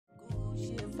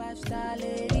She a five-star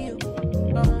lady,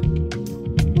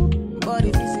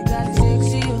 body physically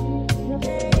sexy,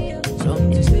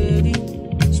 something steady,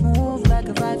 smooth like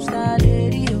a five-star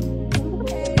lady.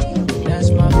 That's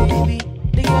my baby,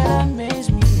 the girl that makes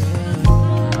me.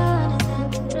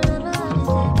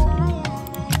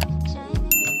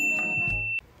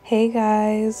 Hey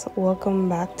guys, welcome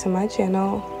back to my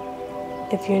channel.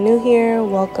 If you're new here,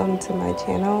 welcome to my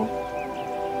channel.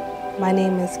 My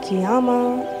name is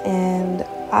Chiamaa and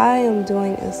I am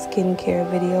doing a skincare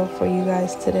video for you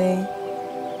guys today.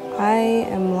 I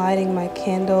am lighting my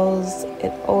candles.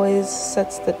 It always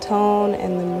sets the tone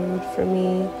and the mood for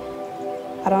me.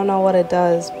 I don't know what it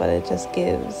does, but it just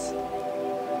gives.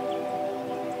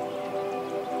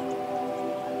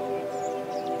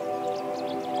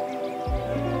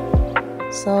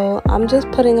 So I'm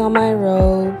just putting on my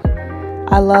robe.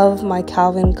 I love my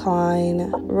Calvin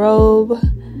Klein robe.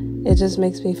 It just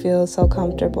makes me feel so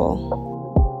comfortable.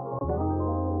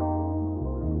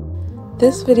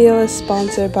 This video is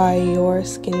sponsored by Your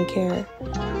Skincare.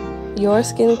 Your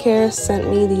Skincare sent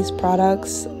me these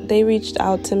products. They reached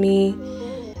out to me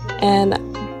and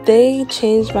they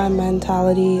changed my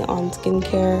mentality on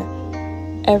skincare.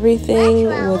 Everything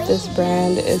with this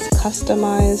brand is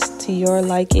customized to your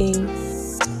liking.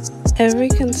 Every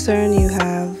concern you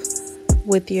have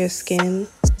with your skin,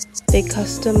 they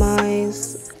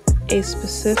customize a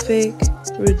specific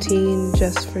routine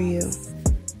just for you.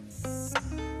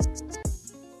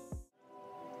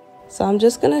 So I'm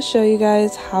just going to show you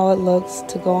guys how it looks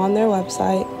to go on their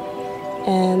website,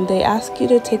 and they ask you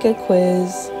to take a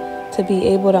quiz to be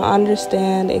able to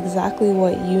understand exactly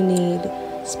what you need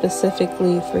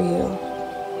specifically for you.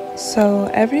 So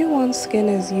everyone's skin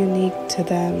is unique to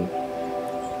them.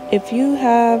 If you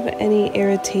have any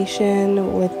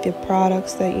irritation with the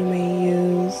products that you may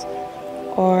use,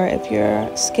 or if your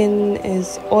skin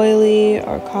is oily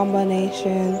or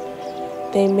combination,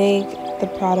 they make the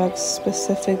products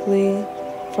specifically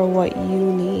for what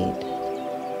you need.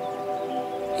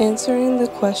 Answering the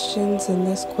questions in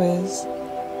this quiz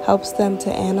helps them to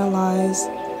analyze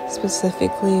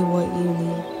specifically what you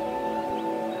need.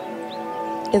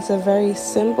 It's a very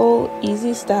simple,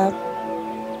 easy step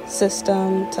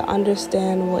system to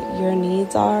understand what your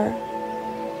needs are.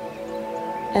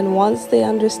 And once they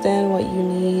understand what you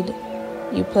need,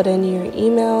 you put in your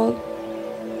email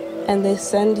and they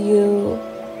send you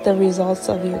the results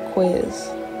of your quiz.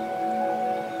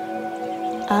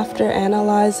 After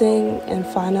analyzing and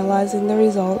finalizing the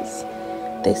results,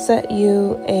 they set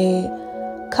you a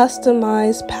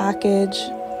customized package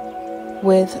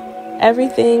with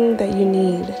everything that you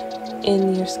need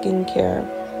in your skincare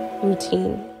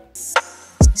routine.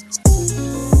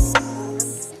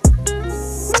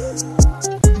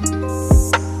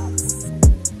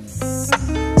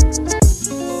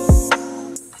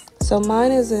 So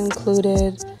mine is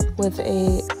included with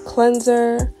a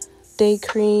cleanser, day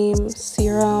cream,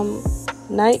 serum,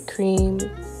 night cream,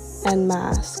 and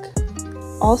mask.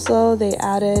 Also, they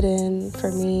added in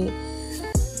for me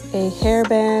a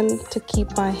hairband to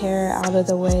keep my hair out of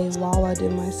the way while I do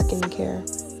my skincare.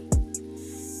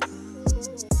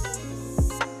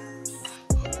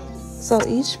 So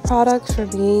each product for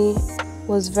me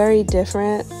was very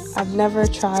different. I've never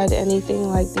tried anything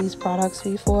like these products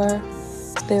before.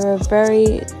 They were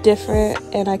very different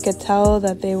and I could tell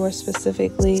that they were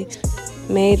specifically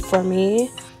made for me.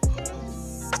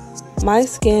 My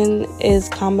skin is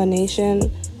combination.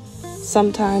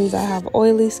 Sometimes I have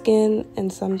oily skin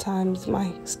and sometimes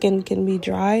my skin can be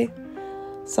dry.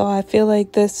 So I feel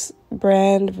like this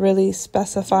brand really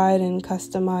specified and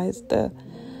customized the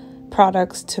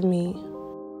products to me.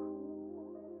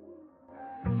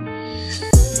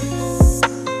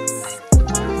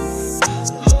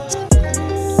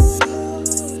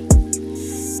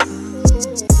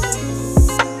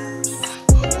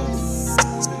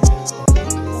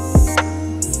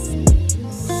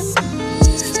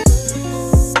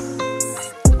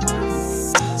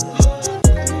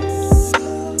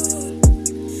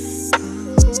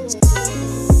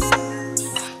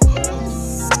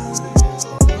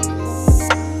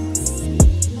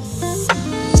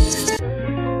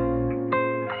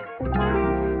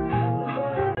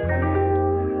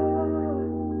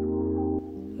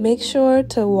 Make sure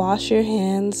to wash your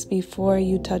hands before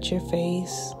you touch your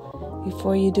face.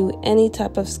 Before you do any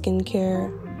type of skincare,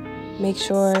 make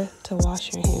sure to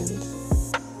wash your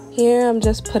hands. Here I'm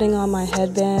just putting on my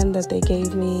headband that they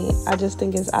gave me. I just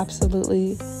think it's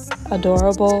absolutely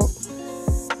adorable.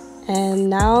 And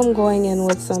now I'm going in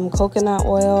with some coconut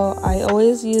oil. I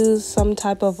always use some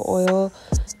type of oil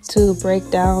to break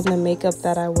down the makeup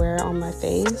that I wear on my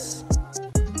face.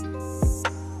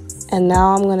 And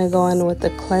now I'm going to go in with the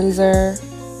cleanser.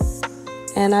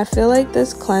 And I feel like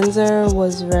this cleanser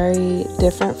was very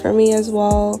different for me as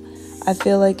well. I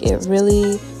feel like it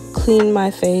really cleaned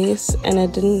my face and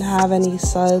it didn't have any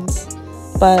suds.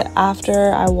 But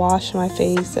after I washed my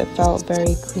face, it felt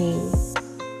very clean.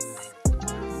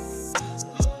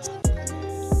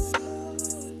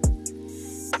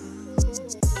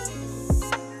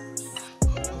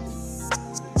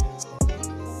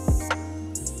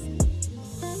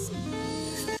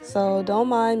 So don't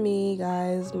mind me,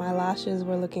 guys. My lashes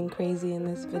were looking crazy in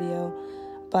this video,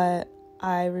 but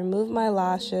I removed my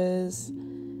lashes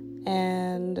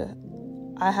and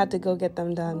I had to go get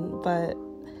them done, but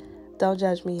don't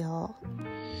judge me, y'all.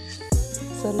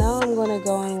 So now I'm going to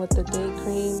go in with the day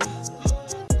cream.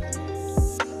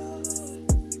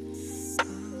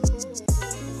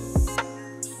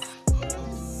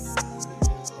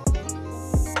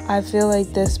 I feel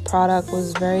like this product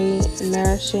was very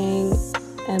nourishing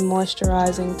and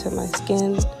moisturizing to my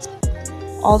skin.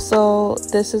 Also,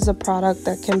 this is a product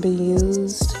that can be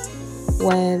used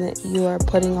when you are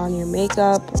putting on your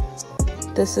makeup.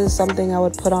 This is something I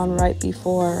would put on right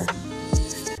before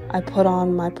I put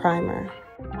on my primer.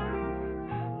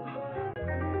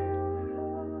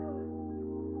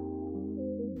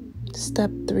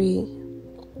 Step 3,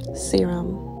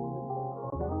 serum.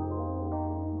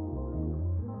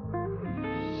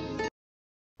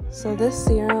 So this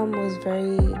serum was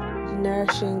very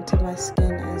nourishing to my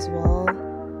skin as well.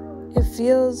 It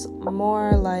feels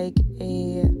more like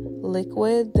a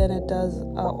liquid than it does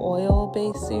an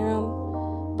oil-based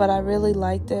serum, but I really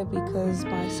liked it because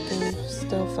my skin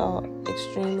still felt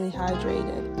extremely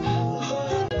hydrated.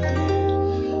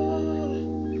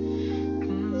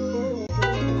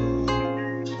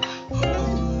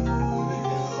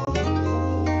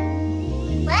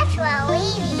 That's what we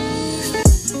need.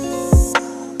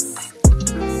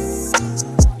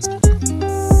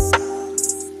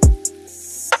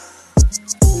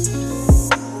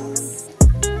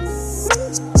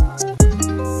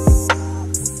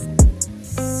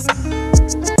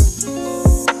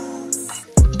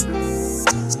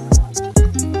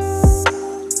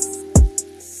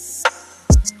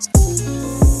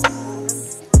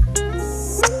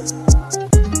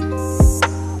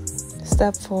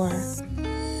 Step 4,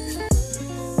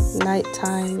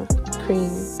 nighttime cream.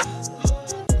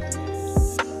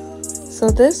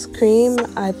 So this cream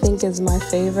I think is my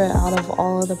favorite out of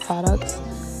all of the products.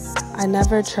 I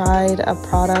never tried a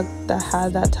product that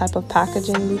had that type of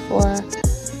packaging before.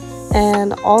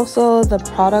 And also the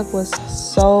product was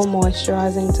so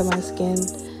moisturizing to my skin.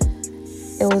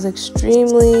 It was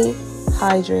extremely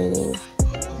hydrating.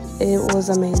 It was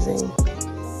amazing.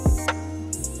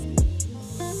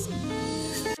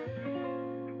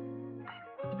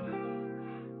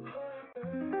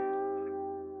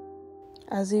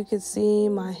 As you can see,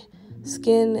 my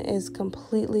skin is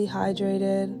completely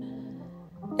hydrated.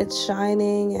 It's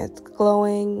shining, it's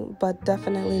glowing, but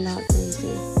definitely not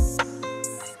greasy.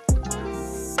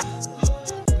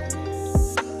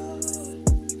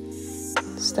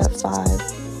 Step 5.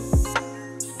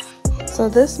 So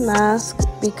this mask,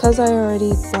 because I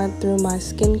already went through my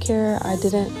skincare, I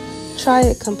didn't try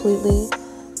it completely,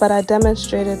 but I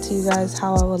demonstrated to you guys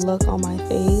how I would look on my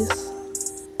face.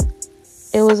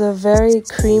 It was a very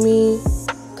creamy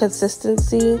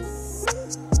consistency,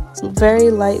 very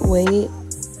lightweight,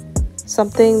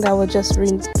 something that would just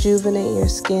rejuvenate your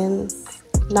skin,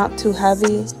 not too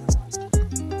heavy.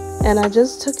 And I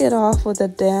just took it off with a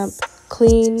damp,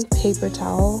 clean paper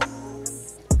towel.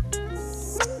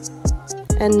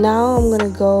 And now I'm gonna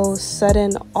go set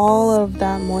in all of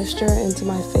that moisture into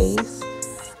my face.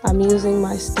 I'm using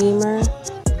my steamer.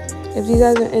 If you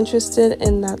guys are interested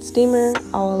in that steamer,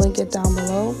 I'll link it down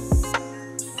below.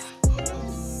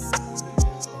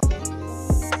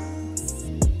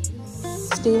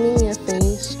 Steaming your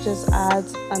face just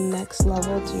adds a next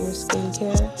level to your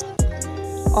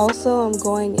skincare. Also, I'm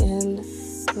going in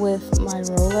with my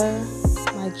roller.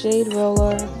 My jade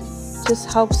roller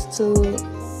just helps to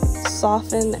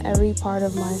soften every part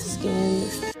of my skin.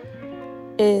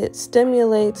 It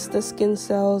stimulates the skin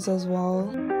cells as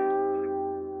well.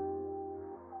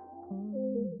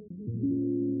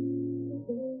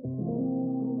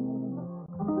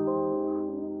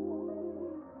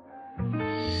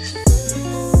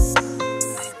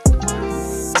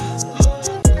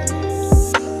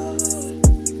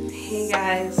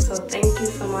 So thank you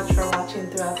so much for watching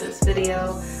throughout this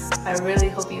video. I really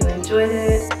hope you enjoyed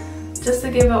it. Just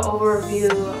to give an overview,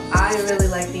 I really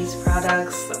like these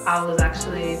products. I was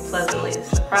actually pleasantly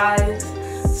surprised.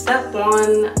 Step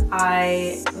 1,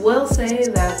 I will say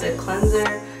that the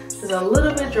cleanser is a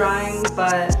little bit drying,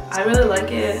 but I really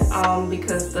like it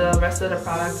because the rest of the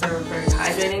products are very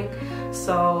hydrating,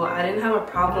 so I didn't have a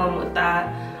problem with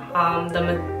that.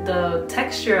 The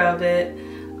texture of it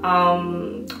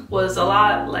was a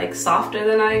lot like softer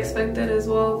than I expected as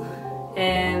well,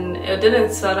 and it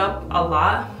didn't set up a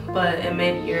lot, but it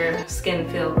made your skin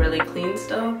feel really clean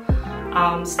still.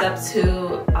 Step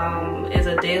 2 is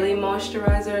a daily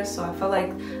moisturizer, so I felt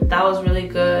like that was really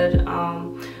good.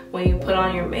 When you put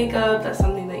on your makeup, that's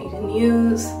something that you can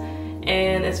use,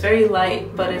 and it's very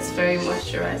light, but it's very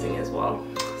moisturizing as well.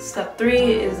 Step 3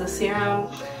 is a serum.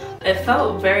 It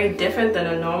felt very different than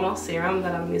a normal serum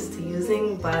that I'm used to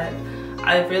using, but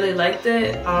I really liked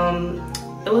it.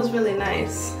 It was really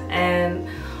nice. And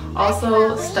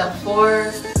also step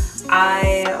 4,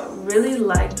 I really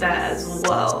liked that as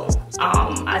well.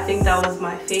 I think that was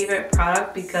my favorite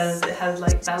product because it has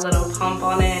like that little pump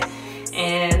on it,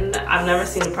 and I've never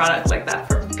seen a product like that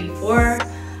before.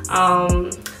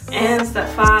 And step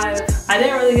 5, I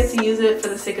didn't really get to use it for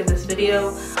the sake of this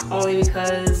video, only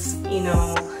because, you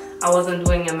know, I wasn't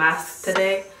doing a mask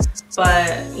today.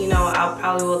 But, you know, I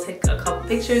probably will take a couple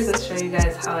pictures and show you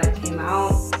guys how it came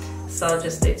out, so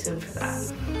just stay tuned for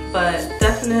that. But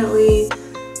definitely,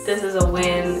 this is a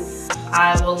win.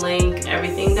 I will link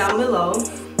everything down below,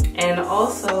 and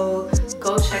also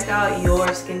go check out your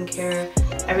skincare.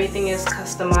 Everything is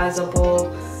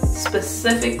customizable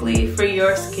specifically for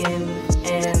your skin,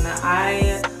 and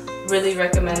I really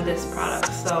recommend this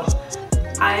product. So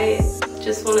I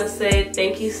just want to say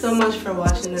thank you so much for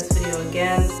watching this video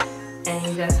again, and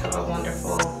you guys have a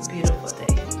wonderful, beautiful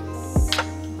day.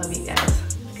 Love you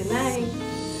guys. Good night.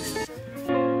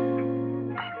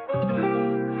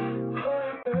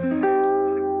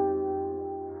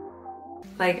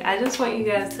 Like, I just want you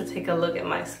guys to take a look at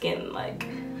my skin. Like,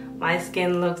 my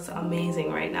skin looks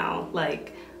amazing right now.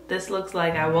 Like, this looks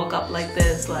like I woke up like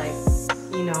this, like,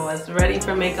 you know, it's ready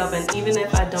for makeup. And even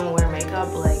if I don't wear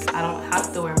makeup, like, I don't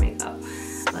have to wear makeup.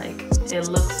 Like, it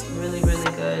looks really,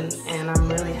 really good, and I'm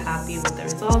really happy with the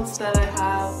results that I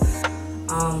have.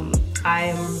 I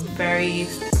am very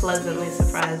pleasantly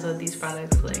surprised with these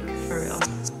products, like, for real.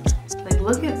 Like,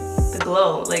 look at the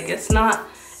glow. Like, it's not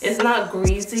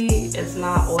greasy, it's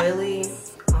not oily,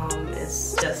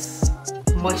 it's just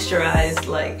moisturized.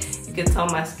 Like, you can tell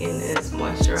my skin is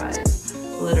moisturized,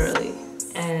 literally.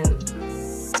 And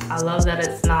I love that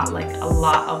it's not like a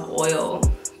lot of oil.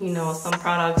 You know, some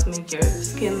products make your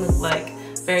skin look like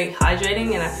very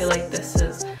hydrating, and I feel like this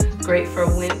is great for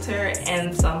winter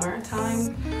and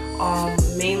summertime.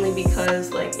 Mainly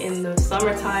because, like, in the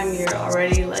summertime you're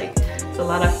already like, it's a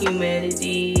lot of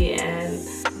humidity and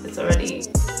it's already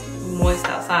moist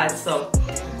outside, so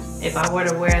if I were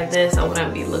to wear this, I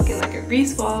wouldn't be looking like a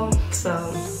grease ball. So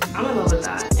I'm in love with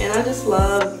that. And I just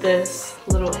love this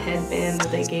little headband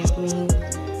that they gave me.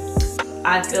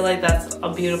 I feel like that's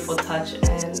a beautiful touch,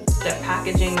 and their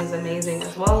packaging is amazing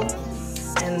as well,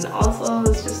 and also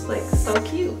it's just like so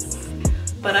cute.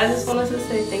 But I just wanted to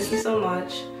say thank you so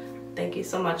much. Thank you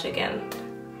so much again.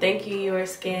 Thank you, Your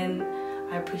Skin.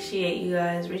 I appreciate you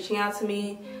guys reaching out to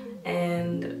me,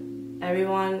 and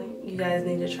everyone, you guys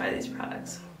need to try these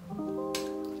products.